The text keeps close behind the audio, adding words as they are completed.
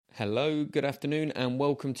Hello, good afternoon, and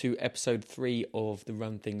welcome to episode 3 of the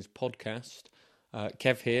Run Things podcast.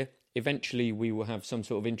 Kev here. Eventually we will have some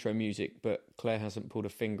sort of intro music, but Claire hasn't pulled a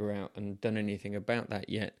finger out and done anything about that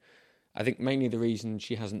yet. I think mainly the reason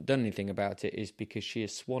she hasn't done anything about it is because she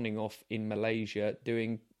is swanning off in Malaysia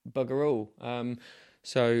doing bugger all.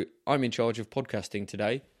 So I'm in charge of podcasting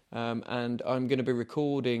today, and I'm going to be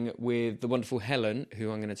recording with the wonderful Helen,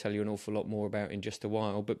 who I'm going to tell you an awful lot more about in just a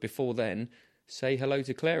while. But before then, say hello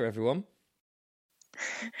to Claire, everyone.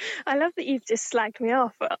 I love that you've just slagged me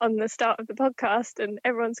off on the start of the podcast, and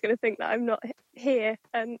everyone's going to think that I'm not here,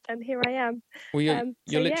 and here I am. Well,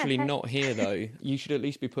 you're literally not here, though. You should at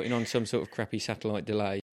least be putting on some sort of crappy satellite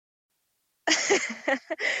delay.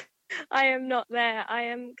 I am not there. I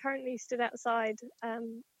am currently stood outside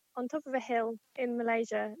on top of a hill in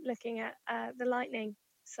Malaysia looking at the lightning.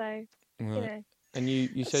 So, Right. you know. And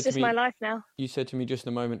you said just to me, my life now. You said to me just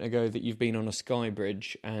a moment ago that you've been on a sky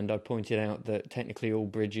bridge, and I pointed out that technically all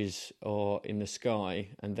bridges are in the sky,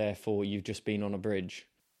 and therefore you've just been on a bridge.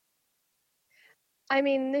 I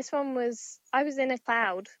mean, I was in a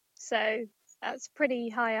cloud, so that's pretty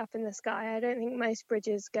high up in the sky. I don't think most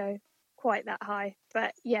bridges go quite that high,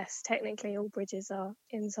 but yes, technically all bridges are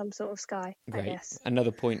in some sort of sky. Great. I guess.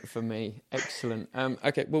 Another point for me. Excellent.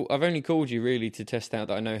 Okay, well, I've only called you really to test out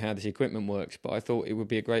that I know how this equipment works, but I thought it would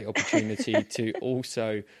be a great opportunity to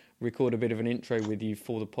also record a bit of an intro with you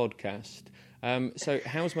for the podcast. So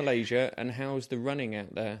how's Malaysia and how's the running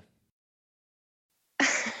out there?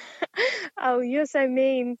 Oh, you're so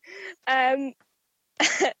mean.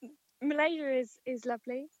 Malaysia is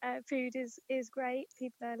lovely. Food is great.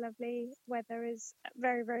 People are lovely. Weather is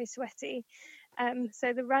very, very sweaty.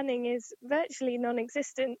 So the running is virtually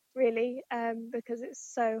non-existent, really, because it's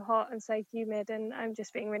so hot and so humid, and I'm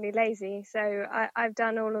just being really lazy. So I've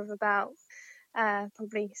done all of about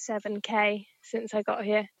probably 7k since I got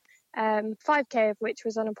here. 5k of which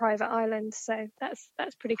was on a private island. So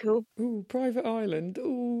that's pretty cool. Ooh, private island.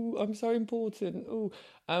 Ooh, I'm so important. Ooh.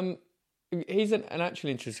 Here's an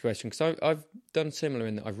actually interesting question, because I've done similar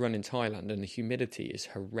in that I've run in Thailand and the humidity is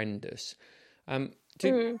horrendous.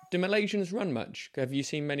 Do Malaysians run much? Have you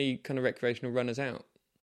seen many kind of recreational runners out?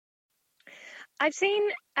 I've seen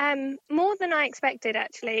more than I expected,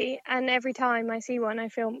 actually, and every time I see one I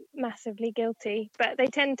feel massively guilty, but they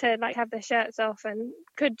tend to have their shirts off and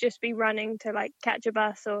could just be running to catch a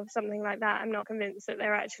bus or something like that. I'm not convinced that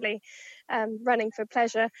they're actually running for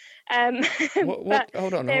pleasure. Hold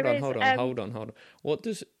on. What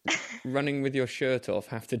does running with your shirt off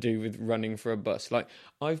have to do with running for a bus?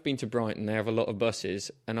 I've been to Brighton, they have a lot of buses,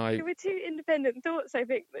 and There were two independent thoughts, I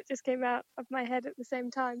think, that just came out of my head at the same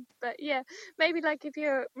time. But yeah, maybe if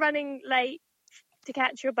you're running late to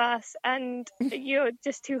catch your bus and you're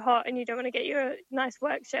just too hot and you don't want to get your nice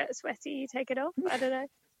work shirt sweaty, you take it off. I don't know.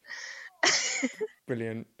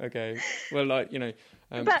 Brilliant. Okay. Well, 2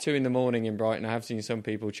 a.m. in Brighton, I have seen some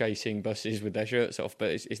people chasing buses with their shirts off,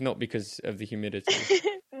 but it's not because of the humidity.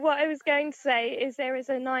 What I was going to say is there is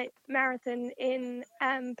a night marathon in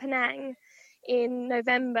Penang in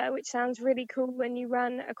November, which sounds really cool, when you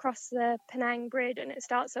run across the Penang Bridge, and it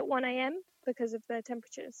starts at 1 a.m. because of the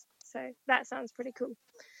temperatures. So that sounds pretty cool.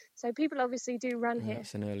 So people obviously do run here.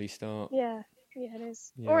 That's an early start. Yeah, it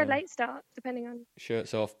is. Yeah. Or a late start, depending on...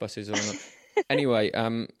 Shirts off, buses on. Anyway,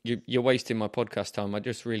 you're wasting my podcast time. I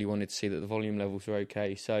just really wanted to see that the volume levels are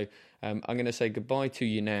okay. So I'm going to say goodbye to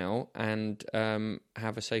you now, and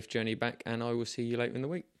have a safe journey back, and I will see you later in the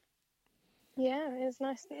week. Yeah, it was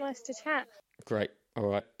nice to chat. Great. All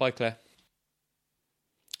right. Bye, Claire.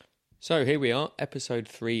 So here we are, episode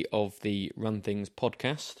 3 of the Run Things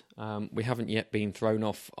podcast. We haven't yet been thrown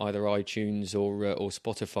off either iTunes or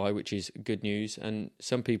Spotify, which is good news. And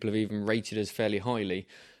some people have even rated us fairly highly.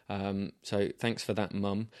 So thanks for that,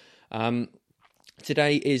 Mum.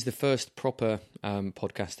 Today is the first proper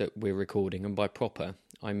podcast that we're recording. And by proper,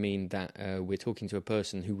 I mean that we're talking to a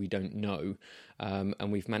person who we don't know.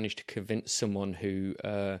 And we've managed to convince someone who...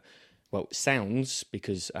 sounds,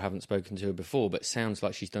 because I haven't spoken to her before, but sounds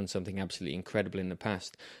like she's done something absolutely incredible in the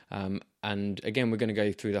past. And again, we're going to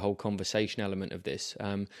go through the whole conversation element of this.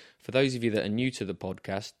 For those of you that are new to the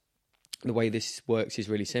podcast, the way this works is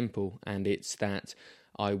really simple, and it's that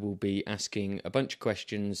I will be asking a bunch of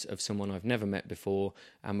questions of someone I've never met before,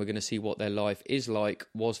 and we're going to see what their life is like,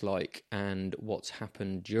 was like, and what's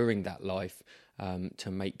happened during that life to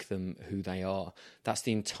make them who they are. That's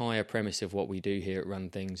the entire premise of what we do here at Run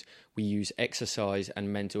Things. We use exercise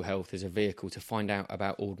and mental health as a vehicle to find out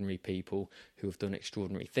about ordinary people who have done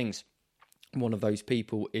extraordinary things. One of those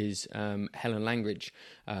people is Helen Langridge,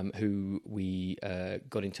 who we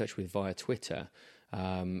got in touch with via Twitter.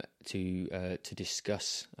 to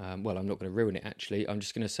discuss. Well, I'm not going to ruin it. Actually, I'm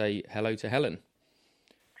just going to say hello to Helen.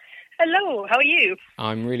 Hello, how are you?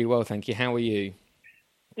 I'm really well, thank you. How are you?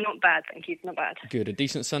 Not bad, thank you. Not bad. Good. A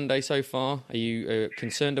decent Sunday so far. Are you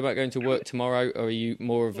concerned about going to work tomorrow, or are you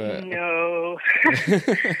more of a... No.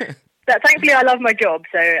 Thankfully, I love my job,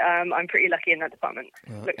 so I'm pretty lucky in that department.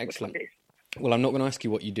 Excellent. Well, I'm not going to ask you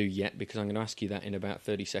what you do yet, because I'm going to ask you that in about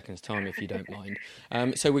 30 seconds' time, if you don't mind.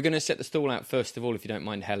 So we're going to set the stall out first of all, if you don't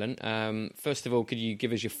mind, Helen. First of all, could you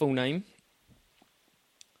give us your full name?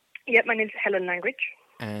 Yep, my name's Helen Langridge.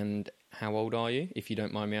 And how old are you, if you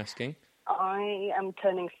don't mind me asking? I am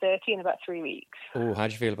turning 30 in about 3 weeks. Oh, how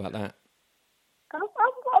do you feel about that? I'm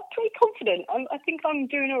pretty confident. I think I'm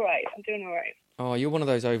doing all right. Oh, you're one of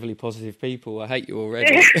those overly positive people. I hate you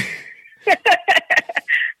already.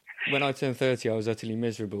 When I turned 30, I was utterly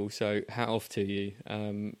miserable, so hat off to you.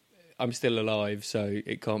 I'm still alive, so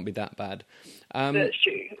it can't be that bad. That's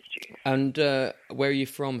true. And where are you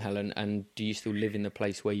from, Helen? And do you still live in the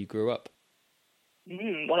place where you grew up?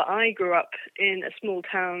 Well, I grew up in a small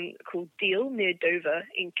town called Deal near Dover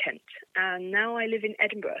in Kent, and now I live in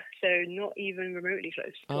Edinburgh, so not even remotely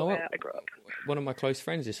close to where I grew up. One of my close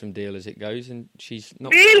friends is from Deal, as it goes, and she's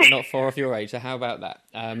not far off your age. So how about that?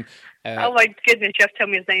 Oh my goodness, you have to tell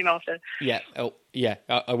me his name after. Yeah,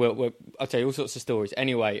 I will. I'll tell you all sorts of stories.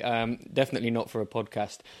 Anyway, definitely not for a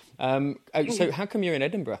podcast. So how come you're in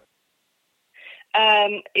Edinburgh?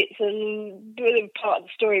 It's a bit of part of the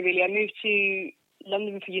story, really. I moved to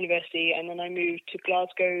London for university, and then I moved to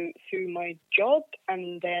Glasgow through my job,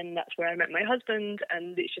 and then that's where I met my husband,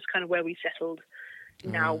 and it's just kind of where we settled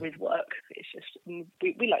now with work. It's just, we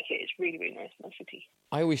like it. It's really, really nice city.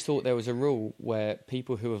 I always thought there was a rule where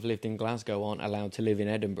people who have lived in Glasgow aren't allowed to live in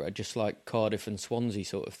Edinburgh, just like Cardiff and Swansea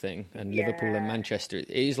sort of thing, and Liverpool and Manchester.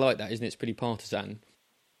 It is like that, isn't it? It's pretty partisan.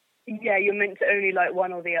 Yeah, you're meant to only like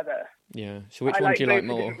one or the other. Yeah. So which one do you like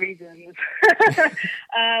more? For reasons.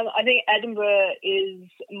 I think Edinburgh is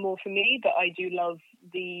more for me, but I do love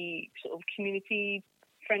the sort of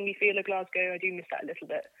community-friendly feel of Glasgow. I do miss that a little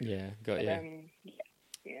bit. Yeah, got you.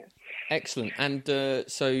 Yeah. Excellent. And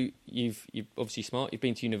so you're obviously smart. You've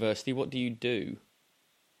been to university. What do you do?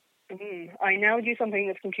 I now do something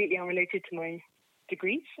that's completely unrelated to my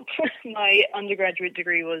degrees. My undergraduate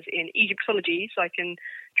degree was in Egyptology, so I can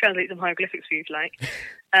translate some hieroglyphics for you if you like.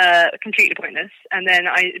 Completely pointless. And then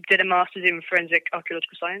I did a master's in forensic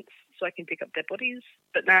archaeological science, so I can pick up dead bodies.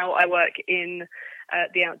 But now I work in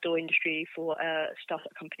the outdoor industry for a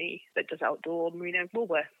startup company that does outdoor merino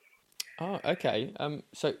woolwear. Oh, okay.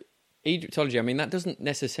 So Egyptology, I mean, that doesn't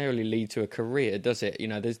necessarily lead to a career, does it? You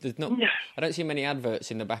know, there's not. No. I don't see many adverts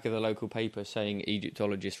in the back of the local paper saying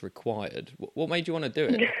Egyptologist required. What made you want to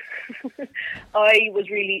do it? I was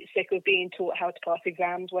really sick of being taught how to pass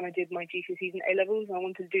exams when I did my GCSEs and A-levels, and I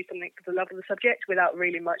wanted to do something for the love of the subject without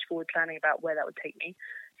really much forward planning about where that would take me.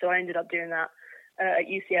 So I ended up doing that at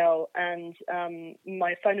UCL, and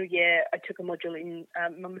my final year I took a module in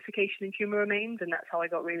mummification and human remains, and that's how I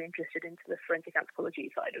got really interested into the forensic anthropology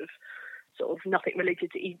side of sort of nothing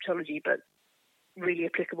related to Egyptology, but really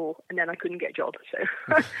applicable. And then I couldn't get a job,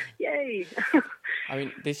 so yay. I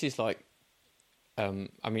mean, this is like, I'm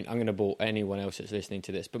going to bore anyone else that's listening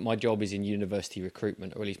to this, but my job is in university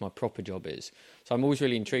recruitment, or at least my proper job is. So I'm always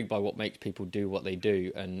really intrigued by what makes people do what they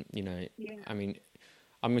do, and I mean,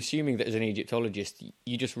 I'm assuming that as an Egyptologist,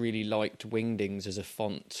 you just really liked wingdings as a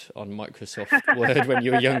font on Microsoft Word when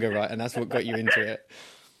you were younger, right? And that's what got you into it.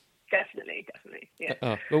 Definitely,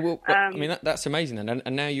 yeah. Well, I mean, that's amazing.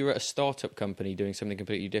 And now you're at a startup company doing something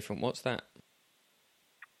completely different. What's that?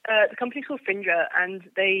 The company's called Findra, and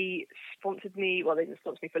they sponsored me. Well, they didn't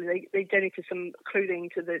sponsor me fully. They donated some clothing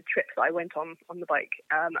to the trip that I went on the bike.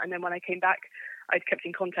 And then when I came back, I'd kept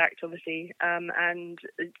in contact, obviously, and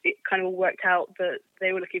it kind of all worked out that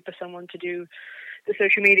they were looking for someone to do the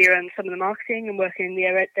social media and some of the marketing and work in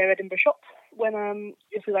their Edinburgh shop when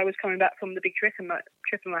just as I was coming back from the big trip and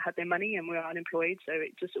I had no money and we were unemployed, so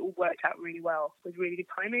it just all worked out really well. It was really good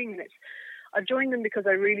timing, and I've joined them because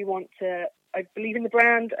I really I believe in the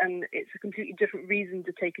brand, and it's a completely different reason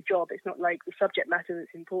to take a job. It's not like the subject matter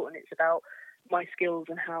that's important. It's about my skills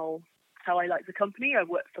and how I like the company. I've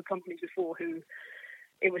worked for companies before who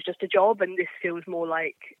it was just a job, and this feels more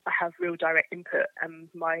like I have real direct input, and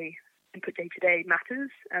my input day to day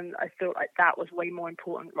matters. And I felt like that was way more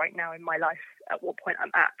important right now in my life at what point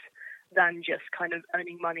I'm at than just kind of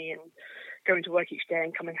earning money and going to work each day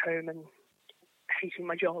and coming home and hating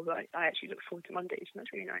my job. I actually look forward to Mondays, and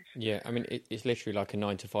that's really nice. Yeah, I mean, it's literally like a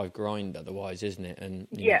 9 to 5 grind otherwise, isn't it? And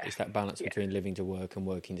you know, Yeah. it's that balance between living to work and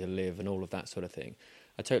working to live and all of that sort of thing.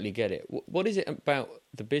 I totally get it. What is it about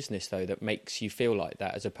the business, though, that makes you feel like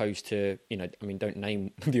that, as opposed to, you know, I mean, don't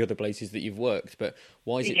name the other places that you've worked, but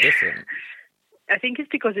why is it different? I think it's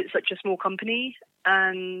because it's such a small company,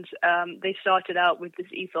 and they started out with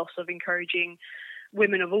this ethos of encouraging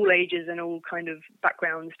women of all ages and all kind of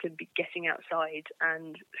backgrounds to be getting outside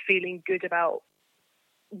and feeling good about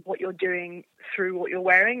what you're doing through what you're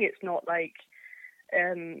wearing. It's not like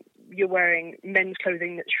you're wearing men's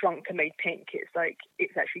clothing that's shrunk and made pink. It's like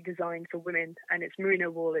it's actually designed for women, and it's merino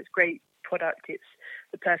wool. It's great product. It's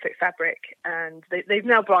the perfect fabric, and they've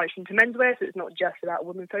now branched into menswear, so it's not just about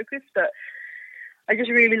women focus. But I just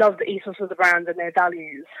really love the ethos of the brand and their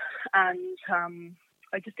values, and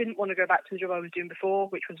I just didn't want to go back to the job I was doing before,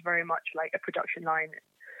 which was very much like a production line,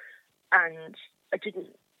 and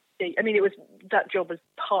it was that job was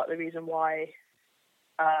part of the reason why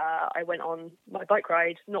I went on my bike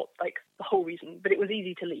ride, not like the whole reason, but it was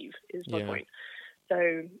easy to leave, is my point.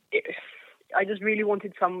 So I just really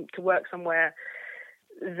wanted to work somewhere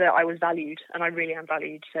that I was valued, and I really am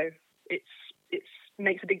valued. So it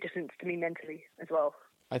makes a big difference to me mentally as well.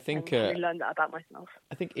 I think I learned that about myself.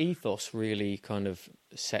 I think ethos really kind of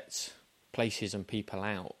sets places and people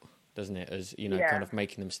out, doesn't it? As you know, kind of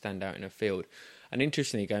making them stand out in a field. And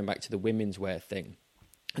interestingly, going back to the women's wear thing.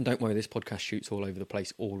 And don't worry, this podcast shoots all over the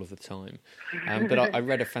place all of the time. But I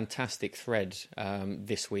read a fantastic thread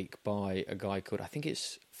this week by a guy called, I think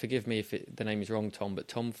it's, forgive me if the name is wrong, Tom, but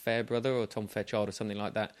Tom Fairbrother or Tom Fairchild or something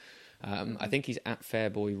like that. I think he's at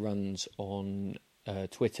Fairboy Runs on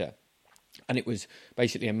Twitter. And it was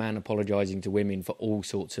basically a man apologising to women for all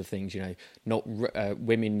sorts of things, you know,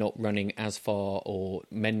 women not running as far or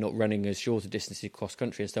men not running as shorter distances cross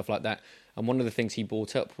country and stuff like that. And one of the things he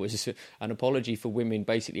brought up was an apology for women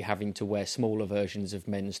basically having to wear smaller versions of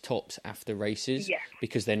men's tops after races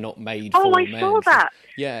because they're not made for men. Oh, I saw that.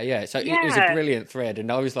 Yeah. So it was a brilliant thread. And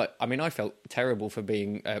I was like, I mean, I felt terrible for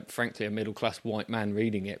being, frankly, a middle-class white man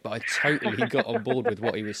reading it, but I totally got on board with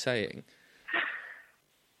what he was saying.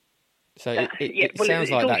 So it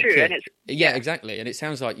sounds like that. True, exactly. And it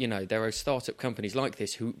sounds like, you know, there are startup companies like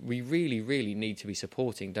this who we really, really need to be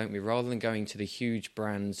supporting, don't we? Rather than going to the huge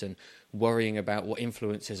brands and worrying about what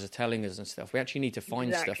influencers are telling us and stuff, we actually need to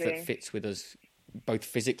find stuff that fits with us both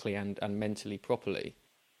physically and mentally properly.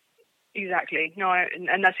 Exactly. No,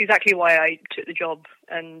 and that's exactly why I took the job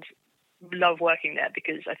and love working there,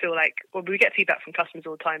 because I feel like, well, we get feedback from customers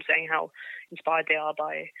all the time saying how inspired they are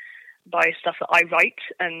by stuff that I write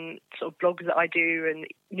and sort of blogs that I do and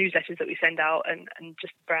newsletters that we send out, and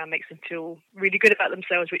just the brand makes them feel really good about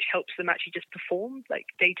themselves, which helps them actually just perform like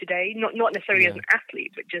day to day, not necessarily as an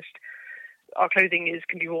athlete, but just our clothing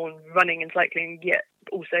can be worn running and cycling, yet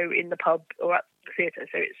also in the pub or at the theatre.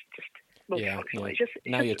 So it's just multifunctional.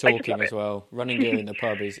 Now you're talking as well. Running gear in the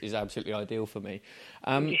pub is absolutely ideal for me.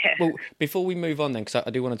 Well, before we move on then, because I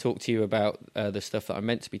do want to talk to you about the stuff that I'm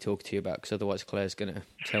meant to be talking to you about, because otherwise Claire's going to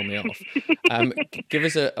tell me off. Give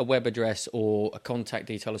us a web address or a contact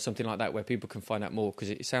detail or something like that where people can find out more, because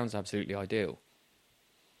it sounds absolutely ideal.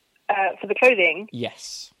 For the clothing?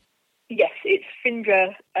 Yes, it's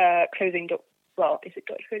Findra clothing. Well, is it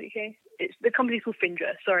 .co.uk? It's the company's called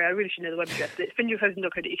Findra. Sorry, I really should know the web address. But it's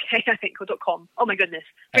findraclothing.co.uk, I think, or .com. Oh my goodness,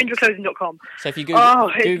 findraclothing.com. So if you Google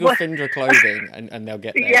Findra clothing, and they'll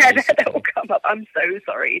get there. Yeah, that will come up. I'm so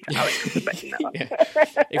sorry to Alex for messing that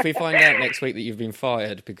up. If we find out next week that you've been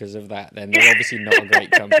fired because of that, then they're obviously not a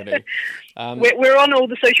great company. We're on all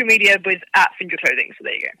the social media with at Findra Clothing, so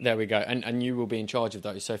there you go. There we go, and you will be in charge of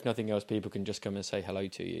those. So if nothing else, people can just come and say hello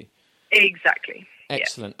to you. Exactly.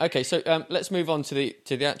 Excellent. Yeah. Okay, so let's move on to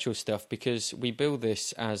the actual stuff, because we build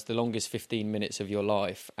this as the longest 15 minutes of your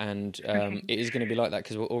life, and it is going to be like that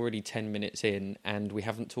because we're already 10 minutes in and we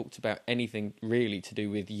haven't talked about anything really to do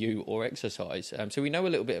with you or exercise. So we know a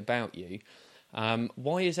little bit about you.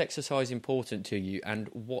 Why is exercise important to you, and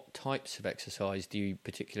what types of exercise do you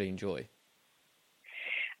particularly enjoy?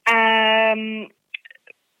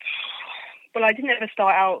 Well, I didn't ever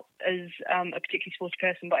start out as a particularly sporty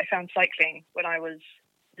person, but I found cycling when I was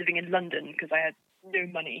living in London because I had no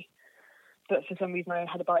money. But for some reason I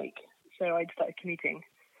had a bike, so I started commuting.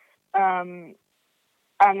 And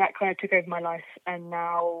that kind of took over my life, and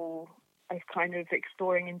now I'm kind of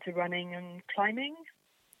exploring into running and climbing.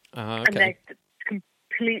 Okay. And they're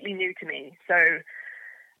completely new to me. So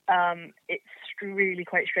it's really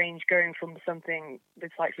quite strange going from something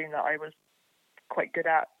with cycling that I was quite good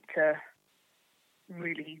at to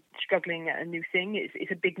really struggling at a new thing.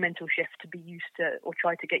 It's a big mental shift to be used to, or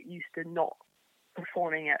try to get used to not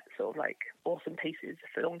performing at sort of like awesome paces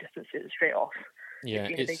for long distances straight off. Yeah,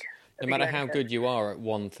 no matter how good you are at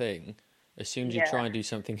one thing, as soon as you try and do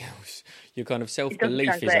something else, your kind of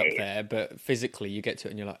self-belief is up there, but physically you get to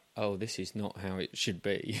it and you're like, oh, this is not how it should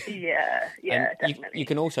be. Yeah, definitely. You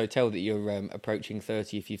can also tell that you're approaching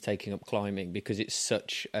 30 if you've taken up climbing, because it's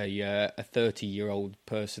such a 30-year-old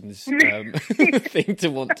person's thing to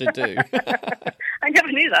want to do. I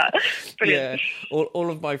never knew that. Brilliant. Yeah, all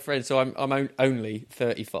of my friends, so I'm only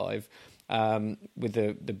 35, with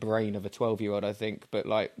the brain of a 12-year-old, I think, but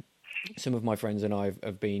like, some of my friends and I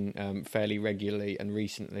have been fairly regularly and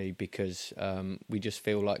recently, because we just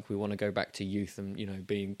feel like we want to go back to youth and, you know,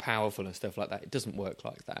 being powerful and stuff like that. It doesn't work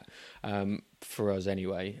like that for us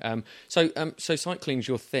anyway. So cycling's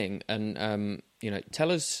your thing, and you know,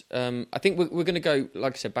 tell us. I think we're going to go,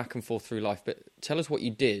 like I said, back and forth through life, but tell us what you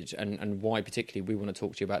did and why particularly we want to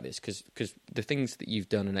talk to you about this, because the things that you've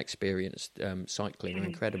done and experienced cycling are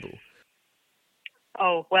incredible.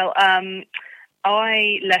 Oh well.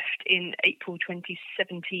 I left in April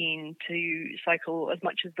 2017 to cycle as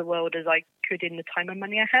much of the world as I could in the time and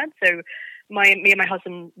money I had. So me and my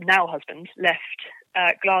husband, now husband, left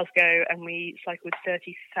Glasgow, and we cycled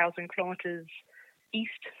 30,000 kilometres east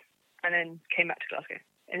and then came back to Glasgow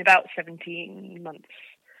in about 17 months.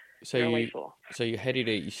 So you headed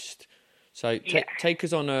east. So take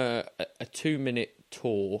us on a 2-minute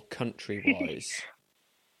tour country-wise.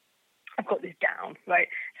 I've got this down, right?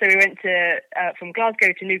 So we went from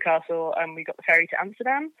Glasgow to Newcastle, and we got the ferry to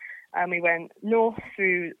Amsterdam, and we went north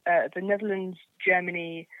through the Netherlands,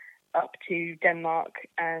 Germany, up to Denmark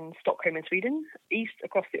and Stockholm in Sweden, east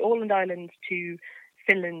across the Åland Islands to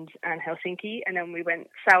Finland and Helsinki, and then we went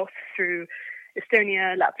south through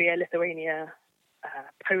Estonia, Latvia, Lithuania,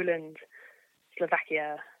 Poland,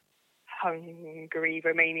 Slovakia, Hungary,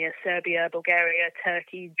 Romania, Serbia, Bulgaria,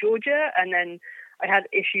 Turkey, Georgia, and then I had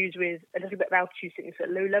issues with a little bit of altitude sickness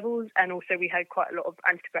at low levels, and also we had quite a lot of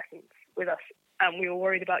antidepressants with us, and we were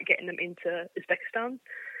worried about getting them into Uzbekistan.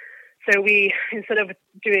 So we, instead of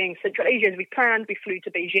doing Central Asia as we planned, we flew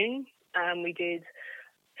to Beijing, and we did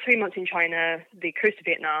 3 months in China, the coast of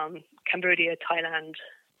Vietnam, Cambodia, Thailand,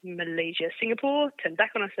 Malaysia, Singapore, turned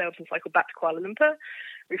back on ourselves and cycled back to Kuala Lumpur.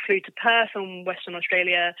 We flew to Perth on Western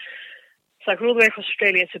Australia, cycled all the way across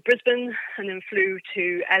Australia to Brisbane, and then flew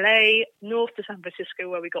to LA, north to San Francisco,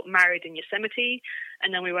 where we got married in Yosemite,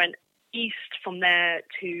 and then we went east from there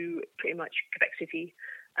to pretty much Quebec City,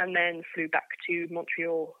 and then flew back to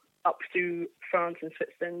Montreal, up through France and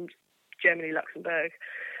Switzerland, Germany, Luxembourg,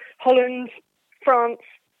 Holland, France,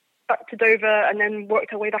 back to Dover, and then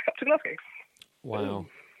worked our way back up to Glasgow. Wow.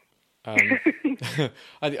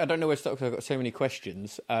 I don't know where to start because I've got so many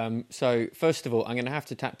questions. So first of all, I'm going to have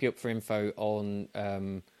to tap you up for info on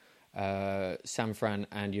San Fran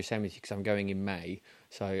and Yosemite, because I'm going in May.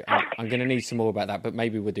 So I'm going to need some more about that, but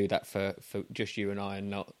maybe we'll do that for just you and I, and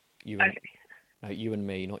not you and no, you and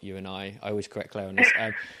me, not you and I. I always correct Claire on this.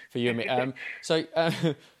 For you and me.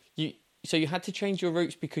 So you had to change your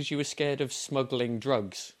routes because you were scared of smuggling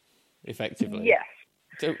drugs, effectively. Yes.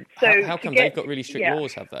 So how come they've got really strict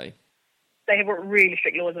laws? Have they? They have got really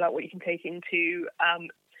strict laws about what you can take into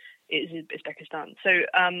Uzbekistan. So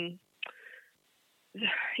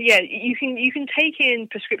you can take in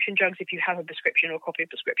prescription drugs if you have a prescription or a copy of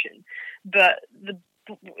prescription, but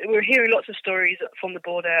we're hearing lots of stories from the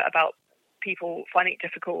border about people finding it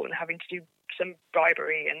difficult and having to do some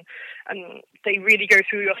bribery, and they really go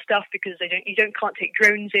through your stuff because you can't take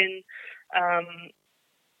drones in.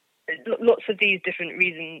 Lots of these different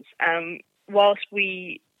reasons. Whilst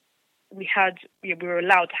we were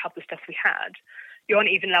allowed to have the stuff we had, you aren't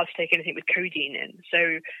even allowed to take anything with codeine in.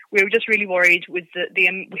 So we were just really worried with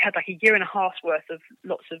we had like a year and a half's worth of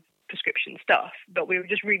lots of prescription stuff, but we were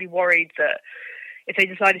just really worried that if they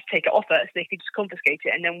decided to take it off us, they could just confiscate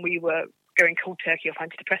it, and then we were going cold turkey off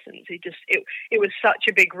antidepressants. It was such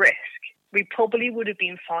a big risk. We probably would have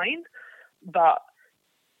been fine, but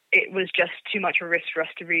it was just too much of a risk for us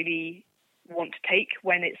to really want to take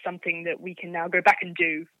when it's something that we can now go back and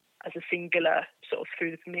do as a singular sort of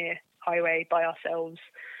through the Pamir Highway by ourselves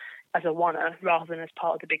as a oneer, rather than as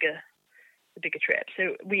part of the bigger trip.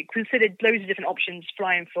 So we considered loads of different options,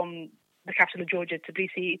 flying from the capital of Georgia,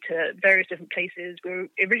 Tbilisi, to various different places. We were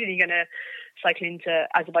originally going to cycle into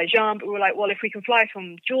Azerbaijan, but we were like, well, if we can fly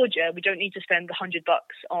from Georgia, we don't need to spend $100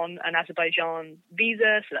 on an Azerbaijan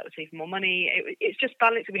visa, so that would save more money. It's just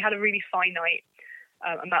balanced. We had a really finite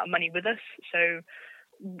amount of money with us, so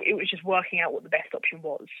it was just working out what the best option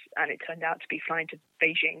was, and it turned out to be flying to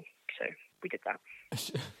Beijing, so we did that.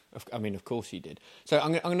 I mean, of course you did. So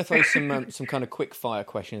I'm going to throw some kind of quick fire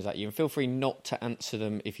questions at you, and feel free not to answer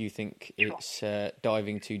them if you think it's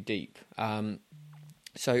diving too deep.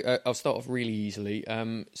 So I'll start off really easily.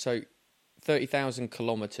 So 30,000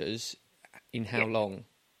 kilometres in how long?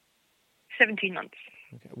 17 months.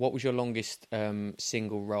 Okay. What was your longest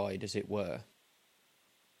single ride, as it were?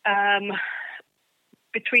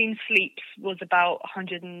 Between sleeps was about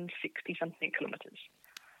 160 something kilometres.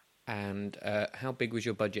 And how big was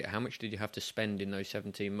your budget? How much did you have to spend in those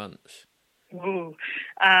 17 months? Ooh.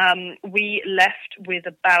 We left with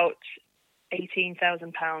about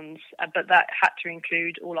 £18,000, but that had to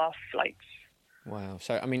include all our flights. Wow.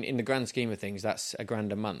 So, I mean, in the grand scheme of things, that's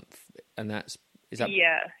 £1,000 a month, and is that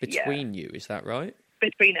between you? Is that right?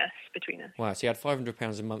 Between us. Wow. So you had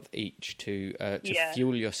 £500 a month each to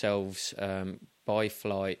fuel yourselves, buy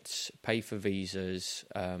flights, pay for visas.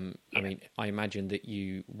 I mean, I imagine that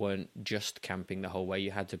you weren't just camping the whole way. You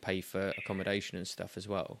had to pay for accommodation and stuff as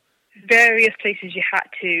well. Various places you had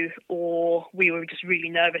to, or we were just really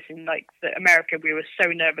nervous. In America, we were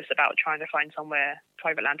so nervous about trying to find somewhere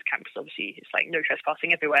private land to camp, because obviously it's like no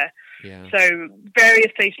trespassing everywhere. Yeah. So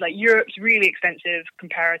various places, like Europe's really expensive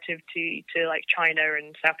comparative to like China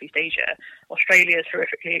and Southeast Asia. Australia is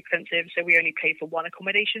horrifically expensive, so we only paid for one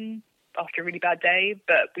accommodation after a really bad day,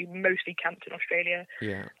 but we mostly camped in Australia.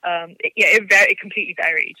 Yeah. It completely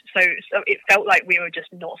varied. So it felt like we were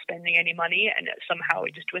just not spending any money, and somehow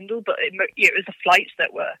it just dwindled. But it was the flights that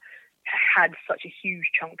had such a huge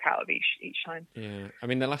chunk out of each time. Yeah. I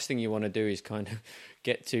mean, the last thing you want to do is kind of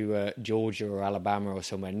get to Georgia or Alabama or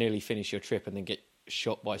somewhere, nearly finish your trip, and then get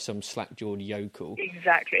shot by some slack-jawed yokel.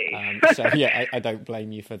 Exactly. So yeah, I don't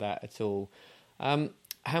blame you for that at all.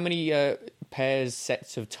 How many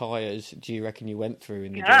sets of tyres do you reckon you went through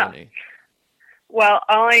in the journey? Well,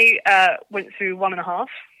 I went through 1.5,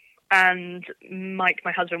 and Mike,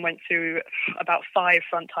 my husband, went through about 5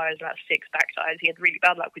 front tyres, about 6 back tyres. He had really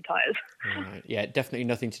bad luck with tyres. Right. Yeah, definitely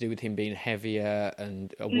nothing to do with him being heavier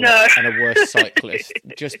and a worse cyclist,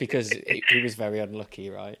 just because he was very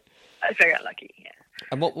unlucky, right? Very unlucky, yeah.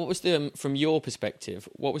 And what was from your perspective,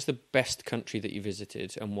 what was the best country that you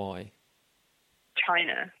visited, and why?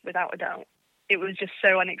 China, without a doubt. It was just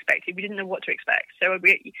so unexpected. We didn't know what to expect. So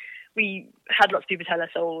we had lots of people tell us,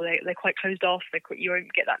 they're quite closed off. You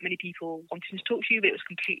won't get that many people wanting to talk to you, but it was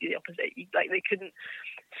completely the opposite. They couldn't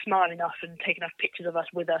smile enough and take enough pictures of us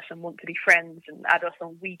with us and want to be friends and add us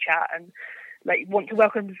on WeChat and want to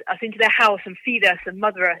welcome us into their house and feed us and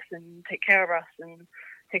mother us and take care of us and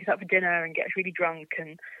take us out for dinner and get us really drunk.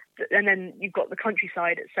 And then you've got the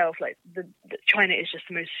countryside itself. China is just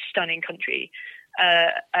the most stunning country.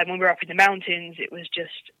 And when we were up in the mountains, it was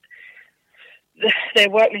just their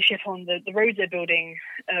workmanship on the roads they're building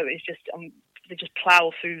is just they just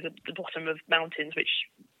plough through the bottom of mountains, which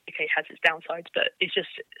has its downsides, but it's just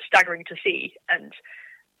staggering to see. And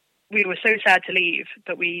we were so sad to leave,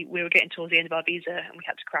 but we were getting towards the end of our visa and we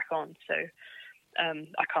had to crack on. So I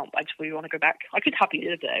just really want to go back. I could happily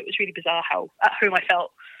live there. It was really bizarre how at home I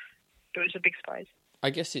felt. It was a big surprise. I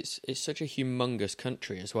guess it's such a humongous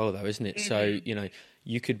country as well, though, isn't it? Mm-hmm. So,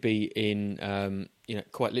 you could be in,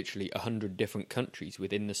 quite literally 100 different countries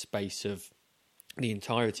within the space of the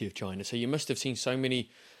entirety of China. So you must have seen so many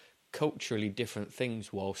culturally different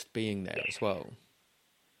things whilst being there as well.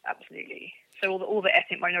 Absolutely. So all the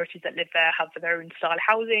ethnic minorities that live there have their own style of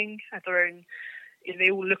housing, have their own. They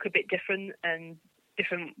all look a bit different and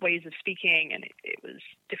different ways of speaking, and it was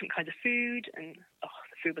different kinds of food, and the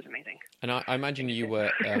food was amazing. And I imagine you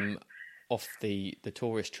were off the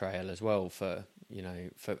tourist trail as well for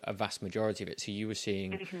a vast majority of it. So you were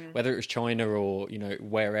seeing, whether it was China or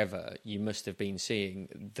wherever, you must have been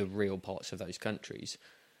seeing the real parts of those countries.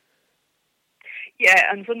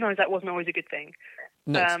 Yeah, and sometimes that wasn't always a good thing.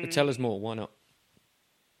 No, tell us more. Why not?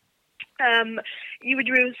 You would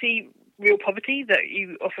really see real poverty that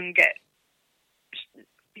you often get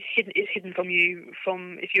hidden from you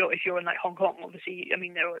from if you're in Hong Kong. Obviously, I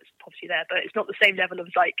mean there is poverty there, but it's not the same level of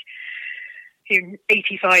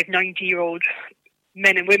 85, 90-year-old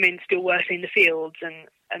men and women still working in the fields and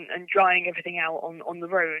drying everything out on the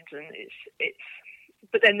roads, and it's.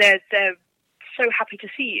 But then they're so happy to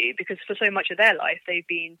see you because for so much of their life they've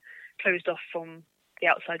been closed off from the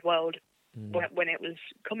outside world when it was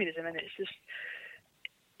communism, and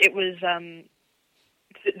it was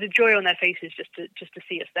the joy on their faces just to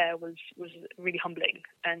see us there was really humbling,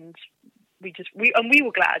 and we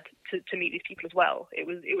were glad to meet these people as well. It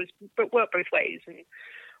worked both ways, and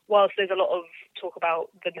whilst there's a lot of talk about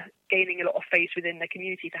them gaining a lot of face within their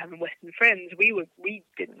community for having Western friends, we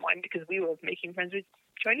didn't mind because we were making friends with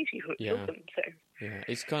Chinese people. Yeah. Awesome, so. Yeah,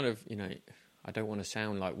 it's kind of I don't want to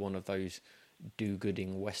sound like one of those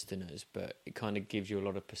do-gooding Westerners, but it kind of gives you a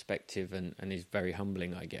lot of perspective and is very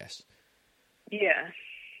humbling, I guess. Yeah.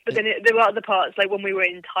 But then there were other parts, like when we were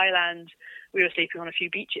in Thailand, we were sleeping on a few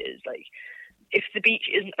beaches. Like, if the beach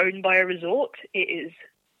isn't owned by a resort, it is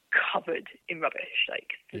covered in rubbish. Like,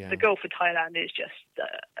 the Gulf of Thailand is just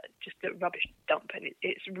a rubbish dump, and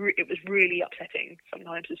it was really upsetting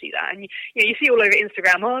sometimes to see that. And you see all over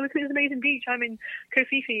Instagram, oh, look at this amazing beach, I'm in Koh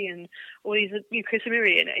Phi Phi and all these, Koh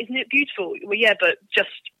Samui, and isn't it beautiful? Well, yeah, but just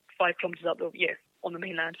 5 kilometers up on the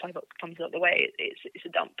mainland, 5 kilometers up the way, it's a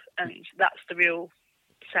dump, and that's the real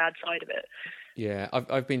sad side of it. Yeah,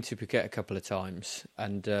 I've been to Phuket a couple of times,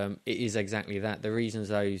 and it is exactly that. The reasons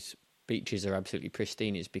those beaches are absolutely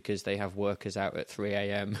pristine is because they have workers out at 3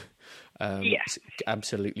 a.m.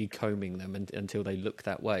 Absolutely combing them until they look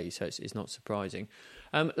that way. So it's not surprising.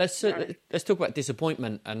 Let's talk about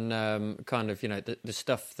disappointment and kind of the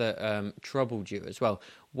stuff that troubled you as well.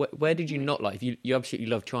 Where did you not like? You absolutely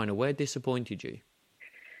love China. Where disappointed you?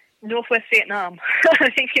 Northwest Vietnam. I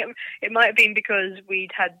think it might have been because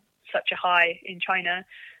we'd had such a high in China,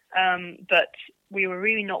 but we were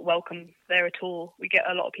really not welcome there at all. We get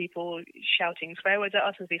a lot of people shouting swear words at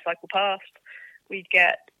us as we cycle past. We'd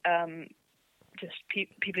get just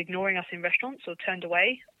people ignoring us in restaurants or turned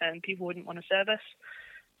away, and people wouldn't want to serve us.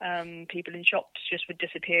 People in shops just would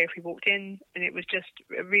disappear if we walked in, and it was just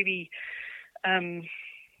a really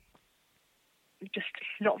just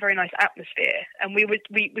not very nice atmosphere. And we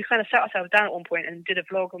kind of sat ourselves down at one point and did a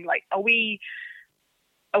vlog on, like, are we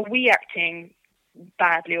acting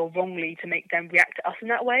badly or wrongly to make them react to us in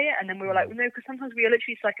that way? And then we were like, well, no, because sometimes we are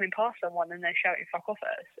literally cycling past someone and they're shouting fuck off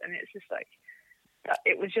at us, and it's just like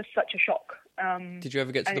it was just such a shock. Did you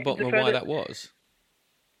ever get to the bottom of why that was?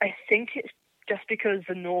 I think it's just because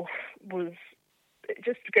the north was, it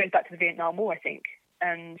just goes back to the Vietnam War, I think,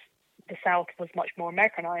 and the south was much more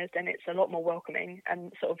Americanized, and it's a lot more welcoming.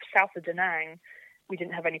 And sort of south of Da Nang, we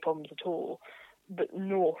didn't have any problems at all, but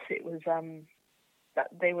north, it was that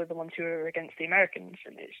they were the ones who were against the Americans,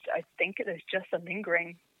 and I think there's just a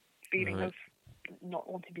lingering feeling of not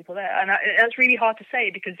wanting people there, and that's really hard to say,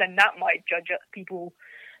 because then that might judge people's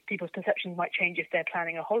perceptions might change if they're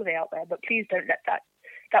planning a holiday out there. But please don't let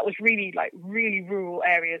that was really really rural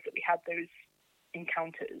areas that we had those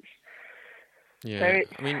encounters. Yeah, so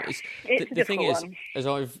I mean, the thing is, as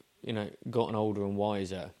I've gotten older and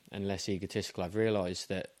wiser and less egotistical, I've realised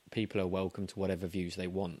that people are welcome to whatever views they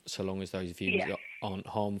want, so long as those views aren't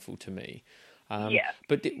harmful to me.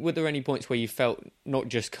 But were there any points where you felt not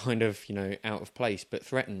just kind of, out of place, but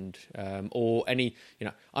threatened? Or any,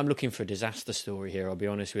 I'm looking for a disaster story here, I'll be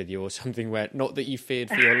honest with you, or something where, not that you feared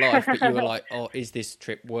for your life, but you were like, oh, is this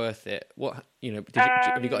trip worth it? What, have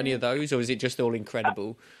you got any of those, or is it just all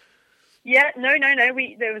incredible? Yeah, no.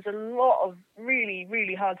 There was a lot of really,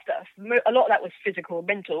 really hard stuff. A lot of that was physical,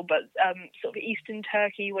 mental, but sort of eastern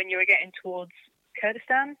Turkey, when you were getting towards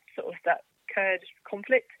Kurdistan, sort of that Kurd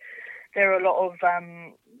conflict, there were a lot of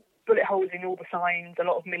bullet holes in all the signs, a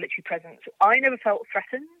lot of military presence. I never felt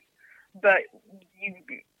threatened, but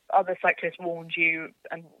other cyclists warned you,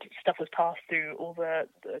 and stuff was passed through all the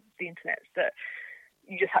internet that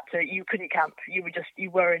you just had to, you couldn't camp. You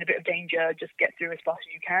were in a bit of danger. Just get through as fast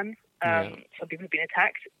as you can. Some people have been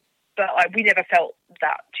attacked, but we never felt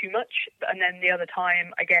that too much. And then the other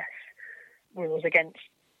time, I guess, was against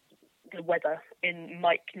the weather.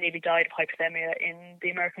 Mike nearly died of hypothermia in the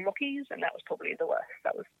American Rockies, and that was probably the worst.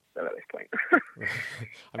 That was the lowest point.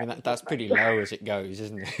 I mean, that's pretty low as it goes,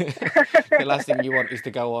 isn't it? The last thing you want is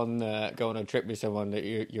to go on a trip with someone that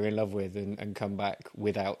you're in love with and come back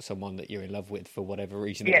without someone that you're in love with for whatever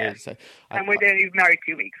reason it is. So, and we're only married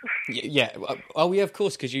 2 weeks. Yeah. Oh, yeah, of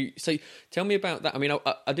course, because So tell me about that. I mean,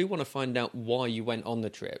 I do want to find out why you went on the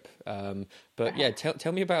trip. But yeah,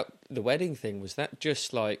 tell me about the wedding thing. Was that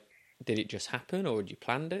just like, did it just happen, or had you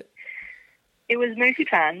planned it? It was mostly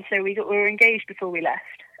planned. So we were engaged before we left,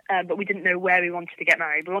 but we didn't know where we wanted to get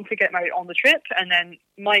married. We wanted to get married on the trip, and then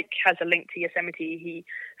Mike has a link to Yosemite. He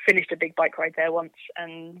finished a big bike ride there once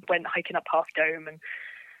and went hiking up Half Dome. And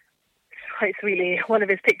quite sweetly, one of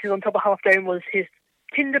his pictures on top of Half Dome was his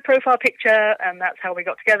Tinder profile picture, and that's how we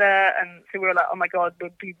got together. And so we were like, oh my God, we'll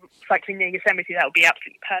be cycling near Yosemite. That would be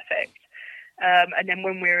absolutely perfect. And then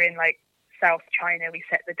when we were in South China, we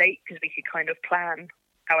set the date because we could kind of plan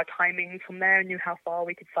our timing from there and knew how far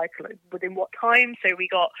we could cycle within what time. So we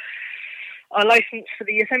got our license for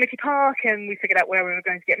the Yosemite Park, and we figured out where we were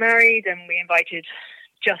going to get married, and we invited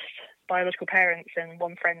just biological parents and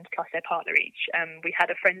one friend plus their partner each. And we had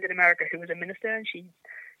a friend in America who was a minister, and she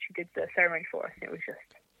did the ceremony for us. It was just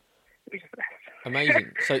the best.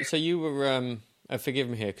 Amazing. So you were Forgive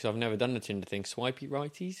me here because I've never done the Tinder thing. Swipey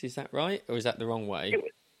righties, is that right, or is that the wrong way?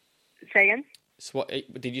 Say again.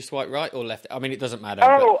 Did you swipe right or left? I mean, it doesn't matter.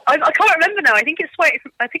 Oh, I can't remember now. I think it's swipe.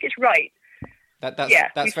 I think it's right.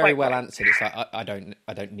 That's very well answered. It's like I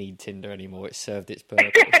don't need Tinder anymore. It's served its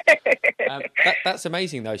purpose. That's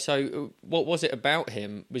amazing though. So, what was it about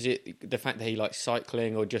him? Was it the fact that he liked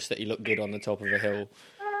cycling, or just that he looked good on the top of a hill?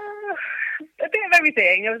 A bit of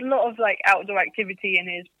everything. There was a lot of like outdoor activity in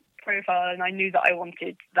his profile, and I knew that I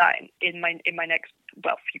wanted that in my next,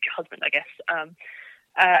 future husband, I guess.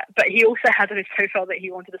 But he also had on his profile that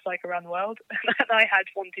he wanted to cycle around the world, and I had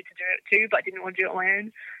wanted to do it too, but I didn't want to do it on my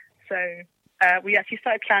own. So we actually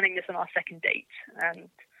started planning this on our second date.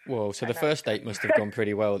 So the first date must have gone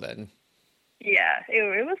pretty well then. Yeah,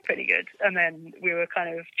 it was pretty good. And then we were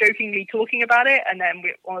kind of jokingly talking about it, and then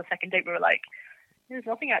on the second date we were like, there's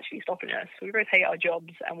nothing actually stopping us. We both hate our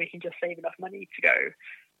jobs, and we can just save enough money to go.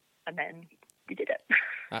 And then we did it.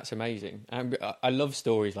 That's amazing. I love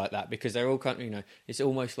stories like that because they're all kind of, it's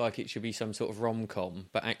almost like it should be some sort of rom-com,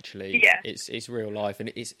 but actually it's real life.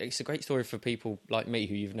 And it's a great story for people like me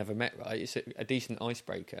who you've never met, right? It's a decent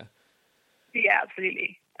icebreaker. Yeah,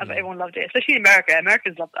 absolutely. Everyone loved it, especially in America.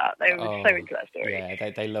 Americans love that. They were so into that story.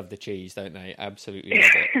 Yeah, they love the cheese, don't they? Absolutely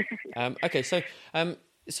love it. Okay,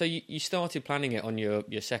 so you started planning it on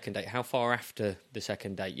your second date. How far after the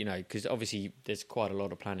second date? Because obviously there's quite a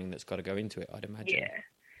lot of planning that's got to go into it, I'd imagine.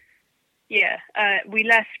 Yeah. We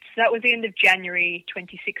left. That was the end of January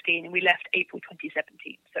 2016, and we left April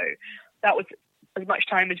 2017. So that was as much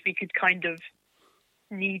time as we could kind of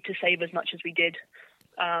need to save as much as we did.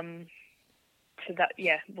 So that,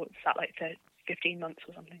 what's that, like 15 months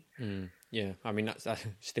or something? Yeah, I mean that's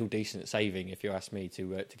still decent saving if you ask me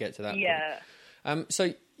to get to that. Yeah. Point.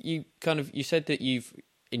 So you said that you've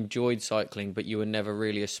enjoyed cycling, but you were never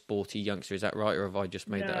really a sporty youngster. Is that right, or have I just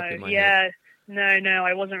made that up in my head? No,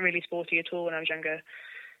 I wasn't really sporty at all when I was younger.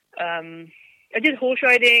 I did horse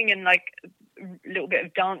riding and like a little bit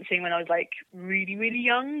of dancing when I was like really, really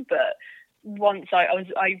young, but once I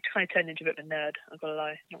kind of turned into a bit of a nerd. I've got to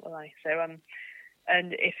lie, not gonna lie. So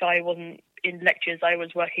and if I wasn't in lectures, I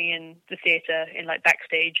was working in the theatre in like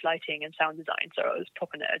backstage lighting and sound design. So I was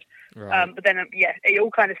proper nerd. Right. But then it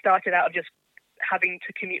all kind of started out of just having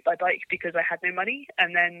to commute by bike because I had no money,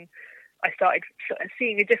 and then I started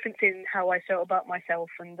seeing a difference in how I felt about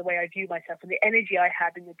myself and the way I view myself and the energy I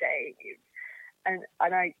had in the day, and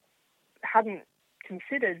I hadn't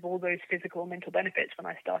considered all those physical and mental benefits when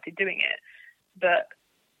I started doing it. But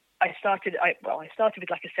I started with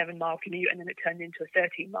like a 7-mile commute, and then it turned into a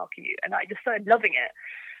 13-mile commute, and I just started loving it.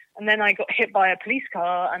 And then I got hit by a police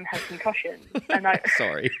car and had concussion. And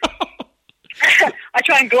Sorry. I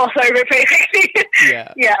try and gloss over it pretty quickly.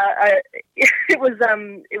 Yeah. It was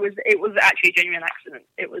actually a genuine accident.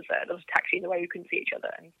 There was a taxi in the way, we couldn't see each other,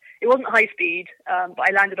 and it wasn't high speed, but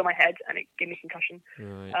I landed on my head and it gave me concussion.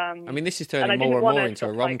 Right. I mean, this is turning more and more into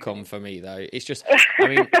a rom-com for me, though. It's just, I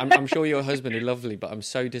mean, I'm sure your husband is lovely, but I'm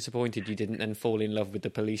so disappointed you didn't then fall in love with the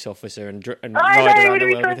police officer and ride around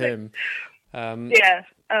the world with him.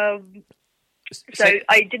 So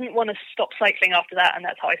I didn't want to stop cycling after that, and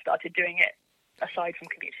that's how I started doing it, aside from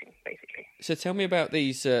commuting, basically. So tell me about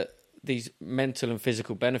these mental and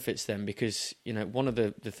physical benefits then, because one of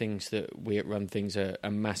the things that we at Run Things are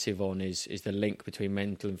massive on is the link between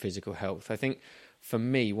mental and physical health. I think for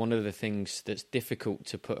me, one of the things that's difficult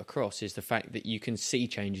to put across is the fact that you can see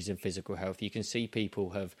changes in physical health. You can see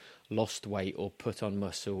people have lost weight or put on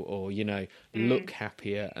muscle or look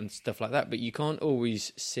happier and stuff like that, but you can't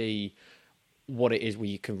always see what it is.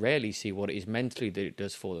 You can rarely see what it is mentally that it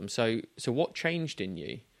does for them. So what changed in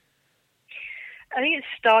you? I think it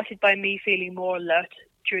started by me feeling more alert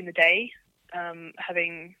during the day,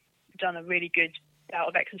 having done a really good bout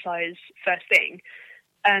of exercise first thing.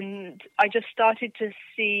 And I just started to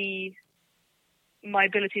see my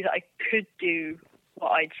ability that I could do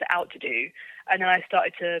what I'd set out to do. And then I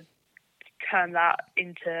started to turn that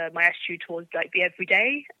into my attitude towards like the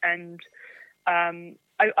everyday. And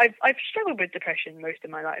I've struggled with depression most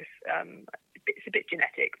of my life. It's a bit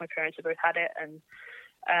genetic. My parents have both had it, and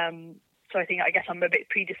so I guess I'm a bit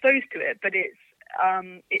predisposed to it. But it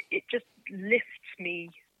just lifts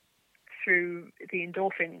me through the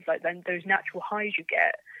endorphins. Like then those natural highs you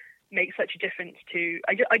get make such a difference to.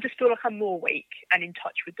 I just feel like I'm more awake and in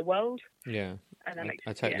touch with the world. Yeah, and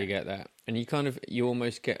I totally get that. And you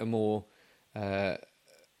almost get a more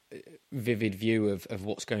vivid view of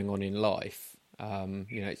what's going on in life.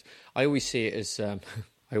 I always see it as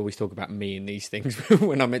I always talk about me in these things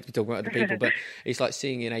when I'm meant to be talking about other people, but it's like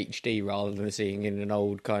seeing in HD rather than seeing in an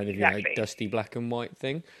old kind of exactly. Dusty black and white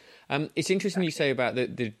thing. It's interesting you say about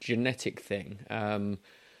the genetic thing.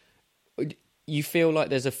 You feel like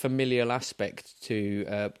there's a familial aspect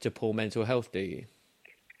to poor mental health, do you?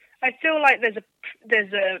 I feel like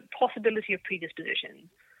there's a possibility of predisposition.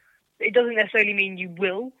 It doesn't necessarily mean you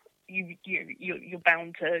will. You're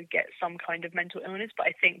bound to get some kind of mental illness, but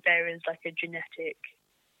I think there is like a genetic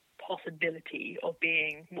possibility of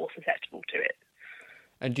being more susceptible to it.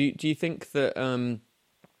 And do you think that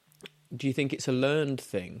do you think it's a learned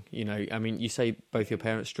thing? You know, I mean, you say both your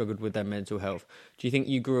parents struggled with their mental health. Do you think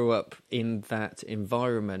you grew up in that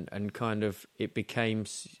environment and kind of it became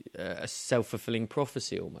a self-fulfilling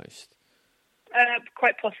prophecy almost?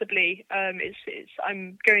 Quite possibly.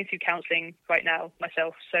 I'm going through counselling right now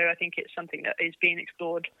myself, so I think it's something that is being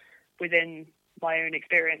explored within my own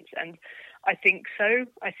experience. And I think so.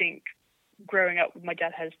 I think growing up, my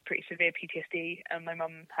dad has pretty severe PTSD, and my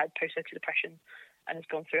mum had postnatal depression and has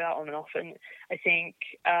gone through that on and off. And I think,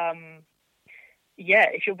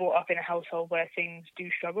 if you're brought up in a household where things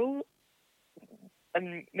do struggle,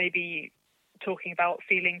 and maybe talking about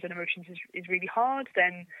feelings and emotions is really hard,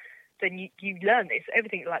 then you learn this.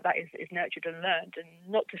 Everything like that is nurtured and learned. And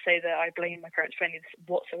not to say that I blame my parents for any of this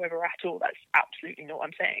whatsoever at all. That's absolutely not what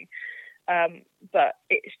I'm saying. But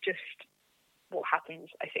it's just what happens,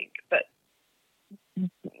 I think. But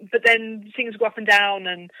then things go up and down,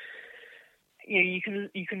 and you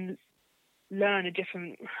can learn a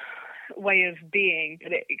different way of being,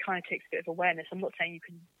 but it kind of takes a bit of awareness. I'm not saying you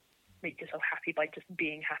can make yourself happy by just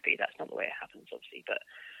being happy. That's not the way it happens, obviously. But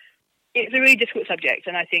it's a really difficult subject,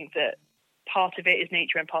 and I think that part of it is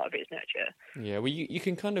nature and part of it is nurture. Yeah, well, you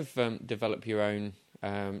can kind of develop your own,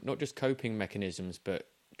 not just coping mechanisms, but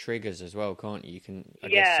triggers as well, can't you? You can, I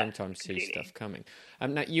guess, sometimes see stuff coming.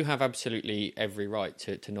 Now, you have absolutely every right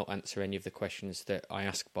to not answer any of the questions that I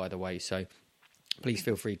ask, by the way, so please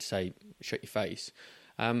feel free to say, shut your face.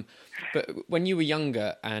 But when you were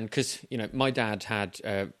younger, and because, my dad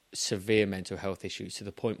had severe mental health issues to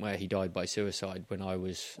the point where he died by suicide when I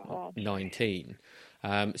was 19.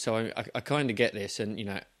 So I kind of get this.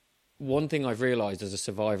 And, one thing I've realised as a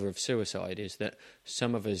survivor of suicide is that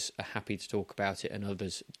some of us are happy to talk about it and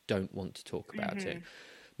others don't want to talk about it.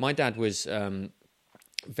 My dad was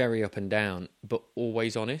very up and down, but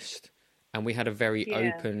always honest. And we had a very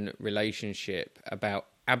open relationship about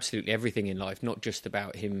absolutely everything in life, not just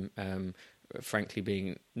about him, frankly,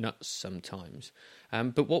 being nuts sometimes.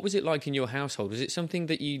 But what was it like in your household? Was it something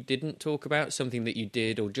that you didn't talk about, something that you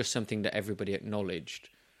did, or just something that everybody acknowledged?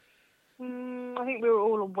 I think we were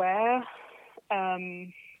all aware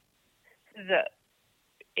that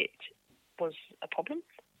it was a problem,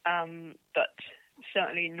 but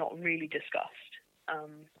certainly not really discussed.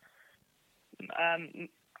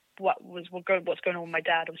 What's going on with my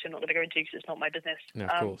dad, obviously I'm not going to go into because it's not my business, no,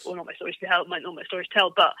 of course. Or not my story to tell, not my story to tell,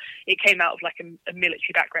 but it came out of like a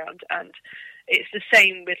military background, and it's the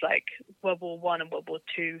same with like World War One and World War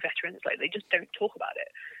Two veterans. Like, they just don't talk about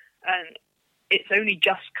it, and it's only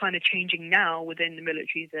just kind of changing now within the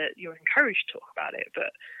military that you're encouraged to talk about it,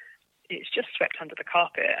 but it's just swept under the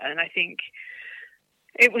carpet. And I think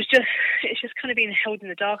it's just kind of being held in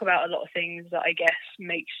the dark about a lot of things that I guess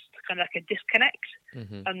makes kind of like a disconnect.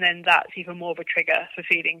 Mm-hmm. And then that's even more of a trigger for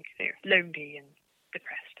feeling lonely and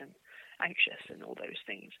depressed and anxious and all those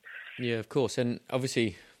things. Yeah, of course. And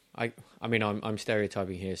obviously, I mean, I'm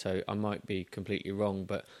stereotyping here, so I might be completely wrong,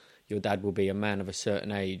 but your dad will be a man of a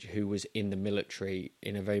certain age who was in the military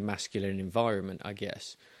in a very masculine environment, I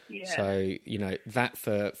guess. Yeah. So, that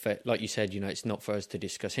for like you said, it's not for us to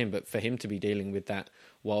discuss him, but for him to be dealing with that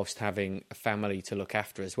whilst having a family to look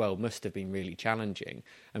after as well must have been really challenging.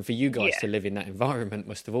 And for you guys to live in that environment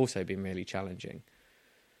must have also been really challenging.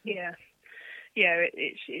 Yeah. Yeah,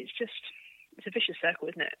 it's a vicious circle,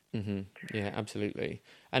 isn't it? Mm-hmm. Yeah, absolutely.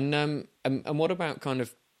 And what about kind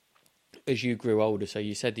of as you grew older? So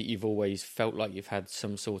you said that you've always felt like you've had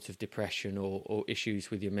some sort of depression or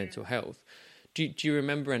issues with your mental health. Do you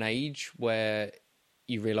remember an age where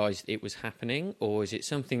you realised it was happening, or is it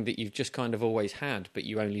something that you've just kind of always had, but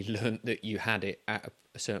you only learned that you had it at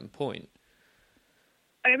a certain point?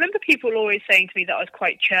 I remember people always saying to me that I was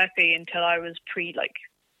quite chirpy until I was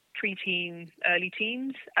pre-teen, early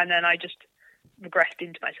teens, and then I just regressed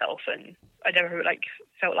into myself, and I never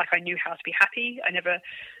felt like I knew how to be happy.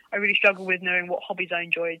 I really struggled with knowing what hobbies I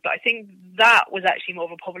enjoyed, but I think that was actually more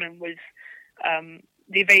of a problem with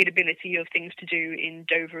the availability of things to do in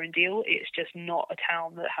Dover and Deal. It's just not a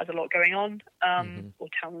town that has a lot going on, or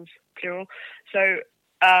towns plural. So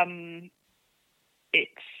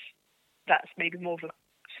that's maybe more of a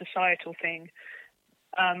societal thing.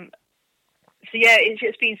 So yeah, it's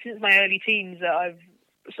just been since my early teens that I've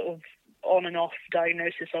sort of on and off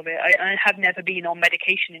diagnosis of it. I have never been on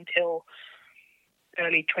medication until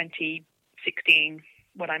early 2016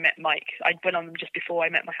 when I met Mike. I went on them just before I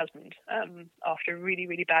met my husband, after a really,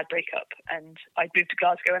 really bad breakup. And I moved to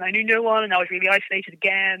Glasgow and I knew no one, and I was really isolated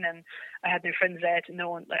again, and I had no friends there, to no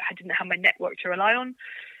one. Like, I didn't have my network to rely on.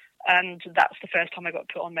 And that's the first time I got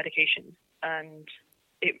put on medication. And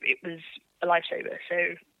it was a lifesaver.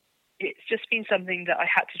 So it's just been something that I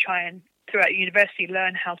had to try and, throughout university,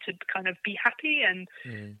 learn how to kind of be happy and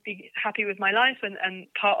be happy with my life. And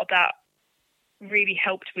part of that really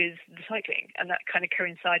helped with the cycling. And that kind of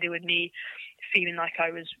coincided with me feeling like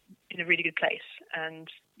I was in a really good place. And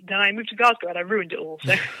then I moved to Glasgow and I ruined it all.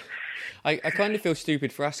 So I kind of feel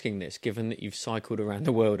stupid for asking this, given that you've cycled around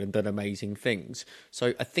the world and done amazing things.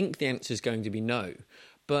 So I think the answer is going to be no.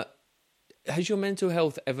 But has your mental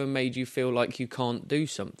health ever made you feel like you can't do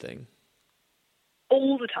something?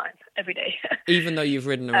 All the time, every day. Even though you've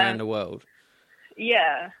ridden around the world?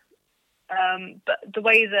 Yeah. But the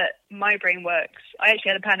way that my brain works, I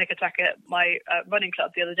actually had a panic attack at my running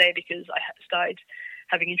club the other day because I started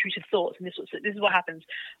having intrusive thoughts, and this is what happens.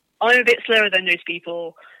 I'm a bit slower than those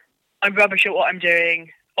people. I'm rubbish at what I'm doing.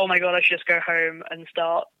 Oh my God, I should just go home and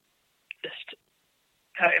start just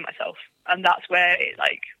hurting myself. And that's where it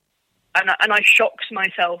and I shocked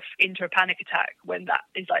myself into a panic attack when that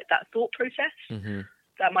is like that thought process. Mm-hmm.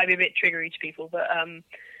 That might be a bit triggery to people, but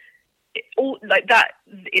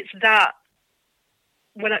it's that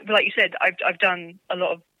when like you said, I've done a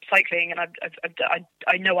lot of cycling, and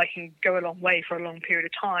I know I can go a long way for a long period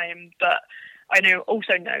of time, but I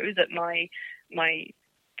also know that my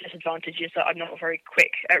disadvantage is that I'm not very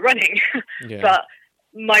quick at running. Yeah. But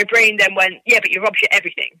my brain then went, yeah, but you're rubbish at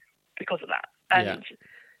everything because of that. And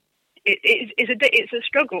it's a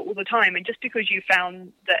struggle all the time. And just because you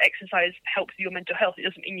found that exercise helps your mental health, it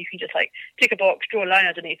doesn't mean you can just like tick a box, draw a line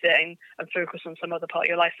underneath it, and focus on some other part of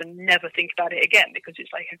your life and never think about it again, because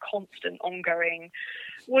it's like a constant ongoing,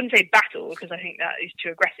 I wouldn't say battle because I think that is too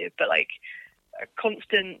aggressive, but like a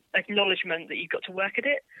constant acknowledgement that you've got to work at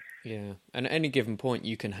it. Yeah, and at any given point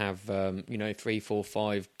you can have 3, 4,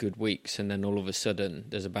 5 good weeks, and then all of a sudden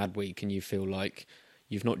there's a bad week and you feel like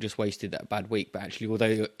you've not just wasted that bad week, but actually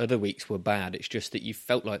although other weeks were bad, it's just that you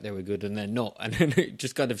felt like they were good and they're not, and then it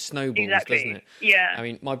just kind of snowballs, doesn't it? Yeah. I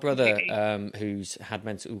mean, my brother, who's had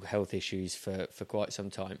mental health issues for quite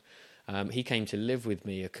some time, he came to live with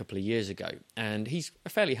me a couple of years ago, and he's a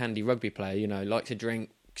fairly handy rugby player, likes to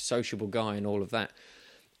drink, sociable guy and all of that.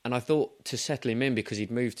 And I thought to settle him in, because he'd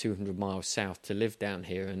moved 200 miles south to live down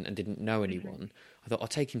here and didn't know anyone, mm-hmm. I thought I'll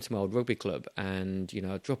take him to my old rugby club and,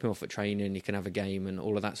 drop him off at training, he can have a game and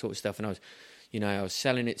all of that sort of stuff. And I was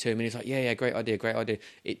selling it to him, and he's like, yeah, great idea.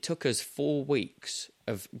 It took us 4 weeks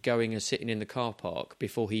of going and sitting in the car park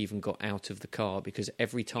before he even got out of the car, because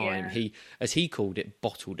every time he, as he called it,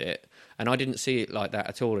 bottled it. And I didn't see it like that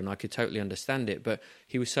at all, and I could totally understand it. But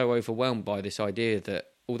he was so overwhelmed by this idea that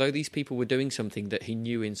although these people were doing something that he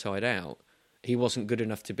knew inside out, he wasn't good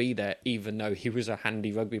enough to be there, even though he was a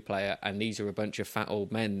handy rugby player, and these are a bunch of fat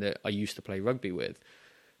old men that I used to play rugby with.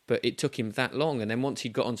 But it took him that long, and then once he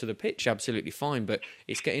got onto the pitch, absolutely fine. But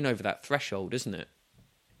it's getting over that threshold, isn't it?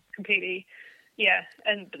 Completely, yeah.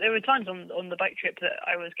 And there were times on the bike trip that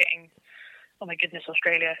I was getting, oh my goodness,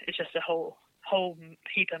 Australia is just a whole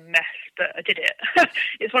heap of mess, but I did it.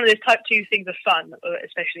 It's one of those type 2 things of fun,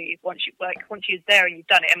 especially once you're there and you've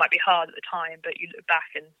done it. It might be hard at the time, but you look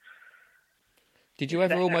back and. Did you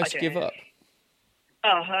ever almost give up?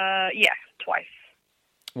 Yeah, twice.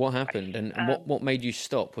 What happened, and what made you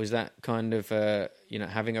stop? Was that kind of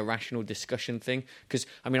having a rational discussion thing? Because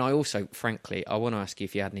I mean, I also, frankly, I want to ask you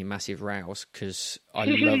if you had any massive rows, because I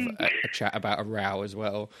love a chat about a row as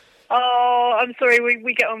well. Oh, I'm sorry.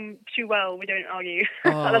 We get on too well. We don't argue.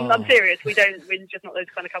 Oh. I'm serious. We're just not those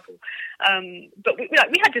kind of couple. But we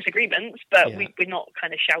had disagreements, but we're not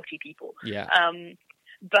kind of shouty people. Yeah.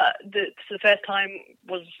 But the first time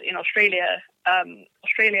was in Australia.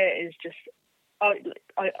 Australia is just,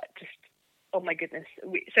 oh my goodness.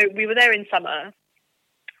 So we were there in summer,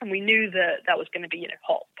 and we knew that was going to be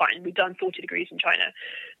hot. Fine, we'd done 40 degrees in China,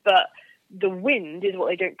 but the wind is what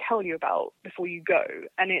they don't tell you about before you go.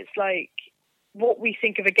 And it's like, what we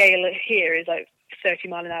think of a gale here is like 30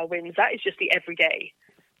 mile an hour winds. That is just the everyday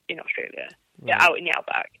in Australia, out in the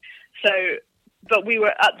outback. So, but we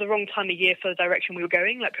were at the wrong time of year for the direction we were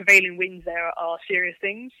going. Like, prevailing winds there are serious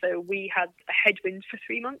things. So we had a headwind for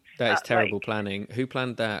 3 months. That is terrible planning. Who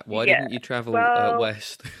planned that? Why didn't you travel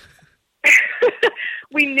west?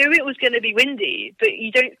 We knew it was going to be windy, but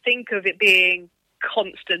you don't think of it being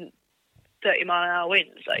constant 30 mile an hour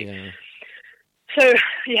winds. So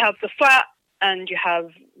you have the flat and you have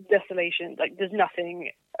desolation. Like there's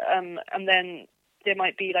nothing, and then there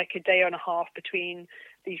might be like a day and a half between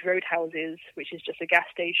these roadhouses, which is just a gas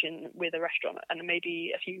station with a restaurant and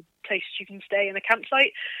maybe a few places you can stay in a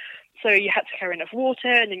campsite. So you had to carry enough water,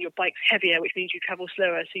 and then your bike's heavier, which means you travel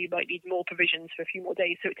slower, so you might need more provisions for a few more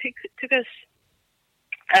days. So it took us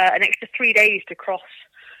an extra 3 days to cross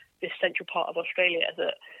this central part of Australia.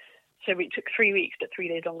 So it took 3 weeks, but 3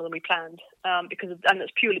 days longer than we planned, and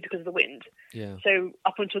that's purely because of the wind. Yeah. So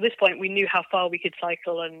up until this point, we knew how far we could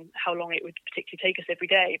cycle and how long it would particularly take us every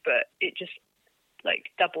day, but it just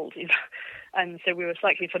like doubled, and so we were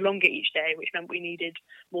cycling for longer each day, which meant we needed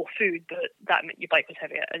more food, but that meant your bike was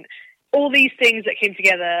heavier. And all these things that came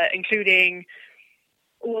together, including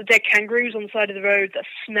all the dead kangaroos on the side of the road, that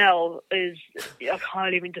smell is, I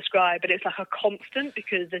can't even describe, but it's like a constant,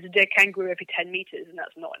 because there's a dead kangaroo every 10 meters, and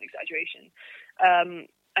that's not an exaggeration.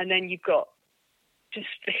 And then you've got just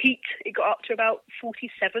the heat. It got up to about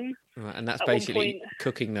 47. Right, and that's basically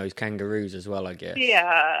cooking those kangaroos as well, I guess.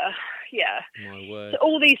 Yeah. My word. So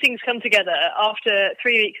all these things come together after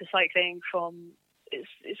 3 weeks of cycling from,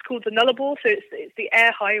 it's called the Nullarbor, so it's the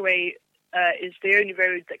Air Highway, is the only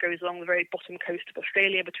road that goes along the very bottom coast of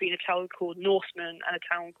Australia between a town called Norseman and a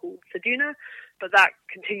town called Ceduna, but that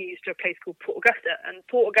continues to a place called Port Augusta. And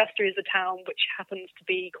Port Augusta is a town which happens to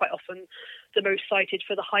be quite often the most cited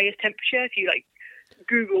for the highest temperature. If you like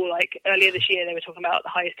Google, like earlier this year, they were talking about the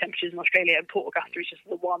highest temperatures in Australia, and Port Augusta is just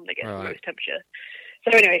the one that gets the most temperature.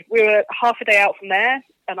 So anyway, we were half a day out from there,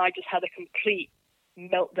 and I just had a complete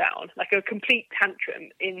meltdown, like a complete tantrum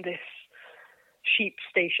in this sheep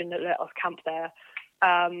station that let us camp there.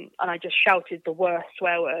 And I just shouted the worst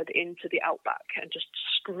swear word into the outback and just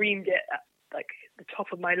screamed it at like the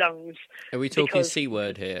top of my lungs. Are we talking C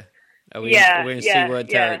word here? Are we in C word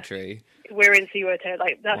territory? We're in C word territory.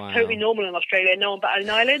 Like that's totally normal in Australia. No one batted an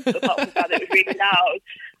eyelid, but apart from the fact that it was really loud.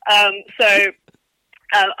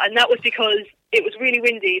 And that was because it was really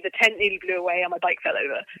windy. The tent nearly blew away, and my bike fell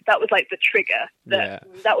over. That was like the trigger.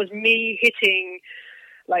 That was me hitting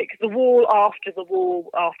like the wall after the wall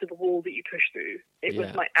after the wall that you push through. It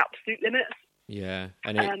was my absolute limit. Yeah,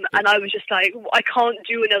 and I was just like, I can't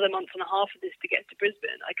do another month and a half of this to get to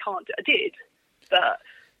Brisbane. I can't. I did, but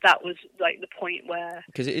that was like the point where,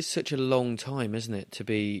 because it is such a long time, isn't it, to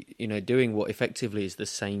be doing what effectively is the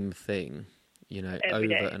same thing. Every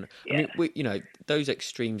day. And I mean, those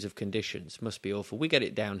extremes of conditions must be awful. We get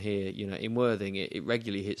it down here, in Worthing, it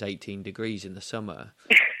regularly hits 18 degrees in the summer,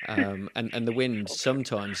 and the wind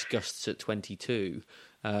sometimes gusts at 22.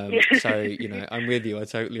 So I'm with you. I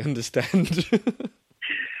totally understand.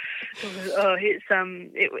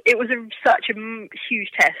 It was such a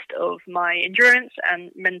huge test of my endurance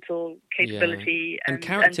and mental capability and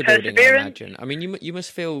character building, I imagine. I mean, you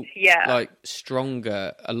must feel like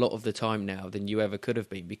stronger a lot of the time now than you ever could have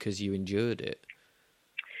been because you endured it.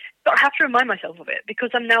 But I have to remind myself of it because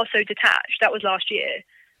I'm now so detached. That was last year.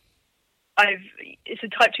 It's a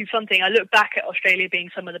type 2 fun thing. I look back at Australia being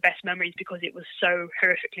some of the best memories because it was so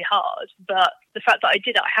horrifically hard. But the fact that I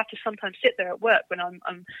did it, I have to sometimes sit there at work when I'm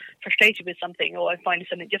frustrated with something or I'm finding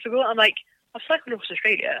something difficult. I'm like, I've cycled across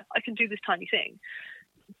Australia. I can do this tiny thing.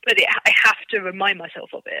 But I have to remind myself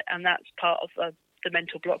of it. And that's part of the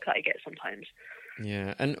mental block that I get sometimes.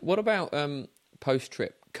 Yeah. And what about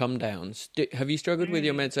post-trip come downs? Have you struggled with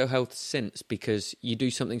your mental health since? Because you do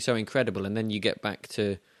something so incredible and then you get back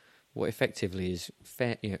to what effectively is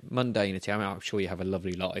mundanity. I mean, I'm sure you have a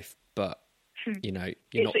lovely life, but you're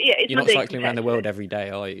not cycling around the world every day,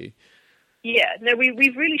 are you? Yeah, no,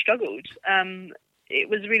 we've really struggled. It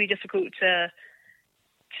was really difficult to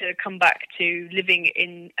come back to living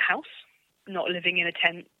in a house, not living in a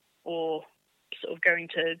tent or sort of going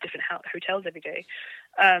to different hotels every day.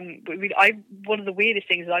 One of the weirdest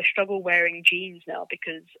things is I struggle wearing jeans now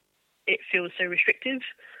because it feels so restrictive.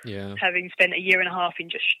 Yeah, having spent a year and a half in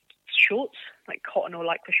just shorts, like cotton or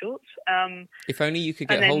lycra shorts. If only you could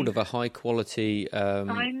get hold of a high quality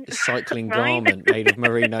cycling garment made of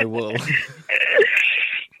merino wool.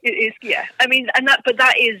 It is, yeah. I mean, but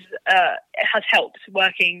that is it has helped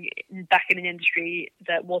working back in an industry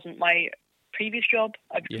that wasn't my previous job.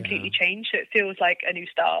 I've completely changed, so it feels like a new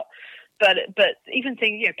start. But even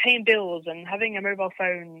things, paying bills and having a mobile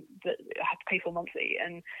phone that I have to pay for monthly,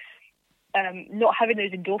 and not having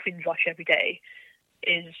those endorphins rush every day.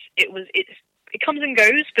 It comes and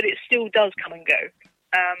goes, but it still does come and go.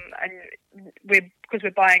 And because we're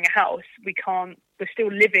buying a house, we're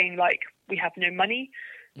still living like we have no money.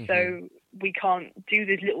 Mm-hmm. So we can't do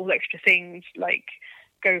these little extra things like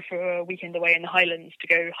go for a weekend away in the Highlands to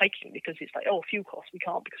go hiking because it's like, fuel costs. We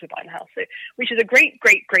can't because we're buying a house. So, which is a great,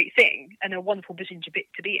 great, great thing and a wonderful position to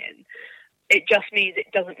be in. it just means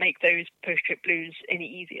it doesn't make those post-trip blues any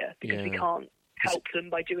easier, because we can't help them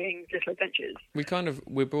by doing little adventures.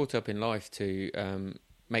 We're brought up in life to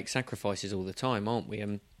make sacrifices all the time, aren't we?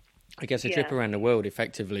 And I guess a trip around the world,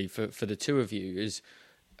 effectively, for the two of you is,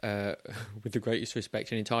 with the greatest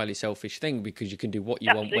respect, an entirely selfish thing, because you can do what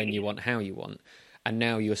you want, when you want, how you want. And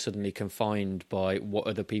now you're suddenly confined by what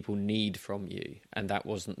other people need from you. And that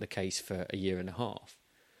wasn't the case for a year and a half.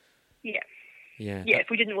 Yeah. Yeah. Yeah,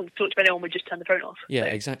 if we didn't want to talk to anyone, we'd just turn the phone off. Yeah, so.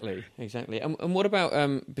 exactly. And what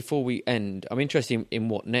about, before we end, I'm interested in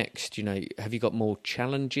what next. You know, have you got more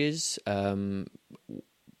challenges?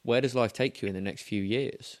 Where does life take you in the next few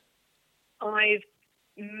years?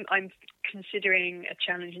 I'm considering a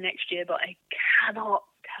challenge next year, but I cannot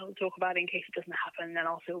talk about it in case it doesn't happen, then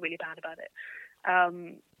I'll feel really bad about it.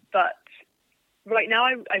 But right now,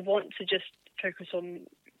 I want to just focus on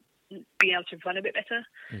being able to run a bit better,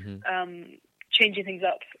 changing things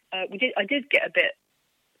up. I did get a bit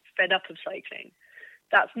fed up of cycling.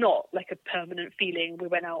 That's not like a permanent feeling. We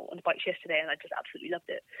went out on the bikes yesterday, and I just absolutely loved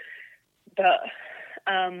it. But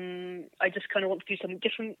I just kind of want to do something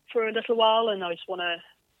different for a little while, and I just want to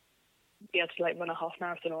be able to like run a half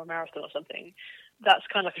marathon or a marathon or something. That's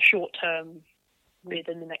kind of like a short term,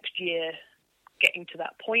 within the next year, getting to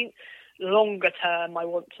that point. Longer term, I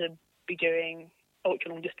want to be doing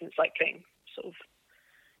ultra long distance cycling, sort of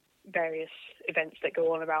various events that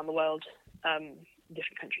go on around the world, in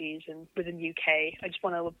different countries and within the UK. I just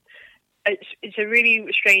want to. It's a really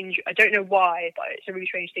strange. I don't know why, but it's a really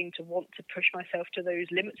strange thing to want to push myself to those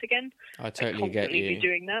limits again. I totally get you. Be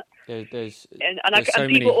doing that. There's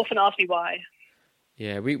people often ask me why.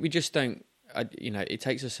 Yeah, we just don't. It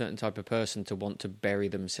takes a certain type of person to want to bury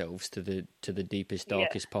themselves to the deepest,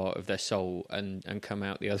 darkest part of their soul and come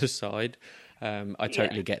out the other side. I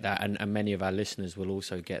totally get that, and many of our listeners will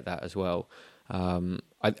also get that as well. I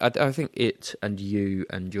think it and you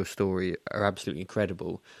and your story are absolutely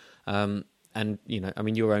incredible. And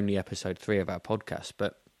you're only episode 3 of our podcast,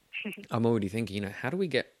 but I'm already thinking, how do we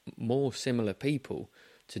get more similar people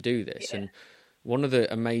to do this? And one of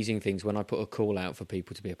the amazing things when I put a call out for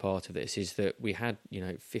people to be a part of this is that we had,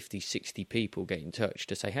 50, 60 people get in touch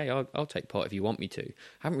to say, hey, I'll take part if you want me to. I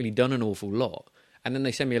haven't really done an awful lot. And then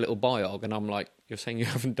they send me a little biog, and I'm like, you're saying you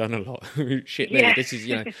haven't done a lot. Shit, me. This is,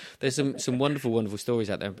 there's some wonderful, wonderful stories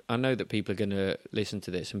out there. I know that people are going to listen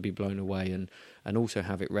to this and be blown away and also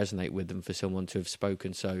have it resonate with them for someone to have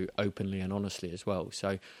spoken so openly and honestly as well.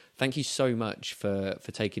 So thank you so much for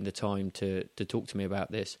taking the time to talk to me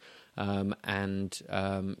about this.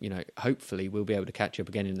 Hopefully we'll be able to catch up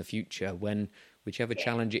again in the future when whichever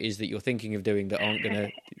challenge it is that you're thinking of doing that aren't going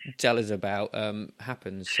to tell us about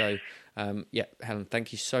happens. So, Helen,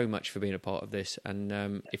 thank you so much for being a part of this.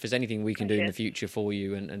 And if there's anything we can do in the future for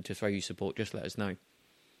you and to throw you support, just let us know.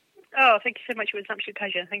 Oh, thank you so much. It was an absolute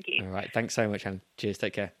pleasure. Thank you. All right. Thanks so much, Helen. Cheers.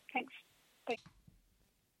 Take care. Thanks. Bye.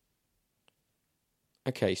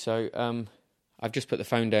 Okay, so I've just put the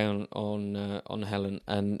phone down on Helen,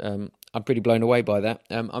 and I'm pretty blown away by that.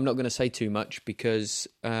 I'm not going to say too much because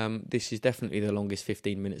this is definitely the longest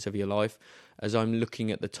 15 minutes of your life. As I'm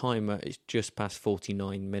looking at the timer, it's just past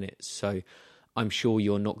 49 minutes. So I'm sure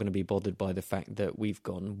you're not going to be bothered by the fact that we've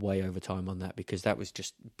gone way over time on that, because that was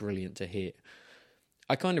just brilliant to hear.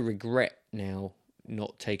 I kind of regret now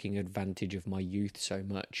not taking advantage of my youth so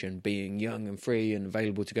much and being young and free and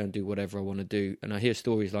available to go and do whatever I want to do. And I hear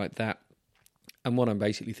stories like that. And what I'm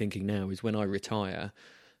basically thinking now is when I retire,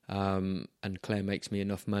 and Claire makes me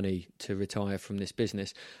enough money to retire from this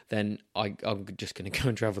business, then I'm just going to go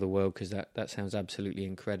and travel the world, because that sounds absolutely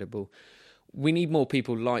incredible. We need more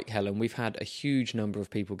people like Helen. We've had a huge number of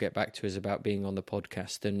people get back to us about being on the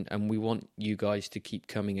podcast, and we want you guys to keep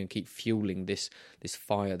coming and keep fueling this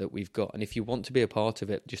fire that we've got. And if you want to be a part of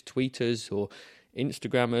it, just tweet us or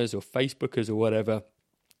Instagram us or Facebook us or whatever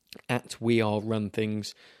at We Are Run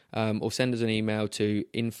Things. Or send us an email to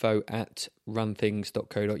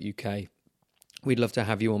info@runthings.co.uk. We'd love to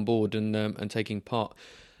have you on board and taking part.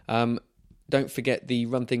 Don't forget the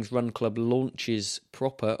Run Things Run Club launches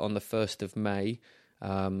proper on the 1st of May.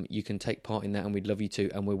 You can take part in that, and we'd love you to.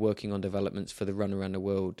 And we're working on developments for the Run Around the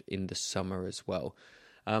World in the summer as well.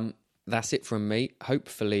 That's it from me.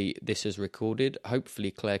 Hopefully this is recorded.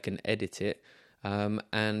 Hopefully Claire can edit it.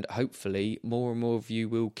 And hopefully more and more of you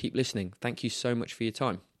will keep listening. Thank you so much for your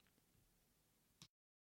time.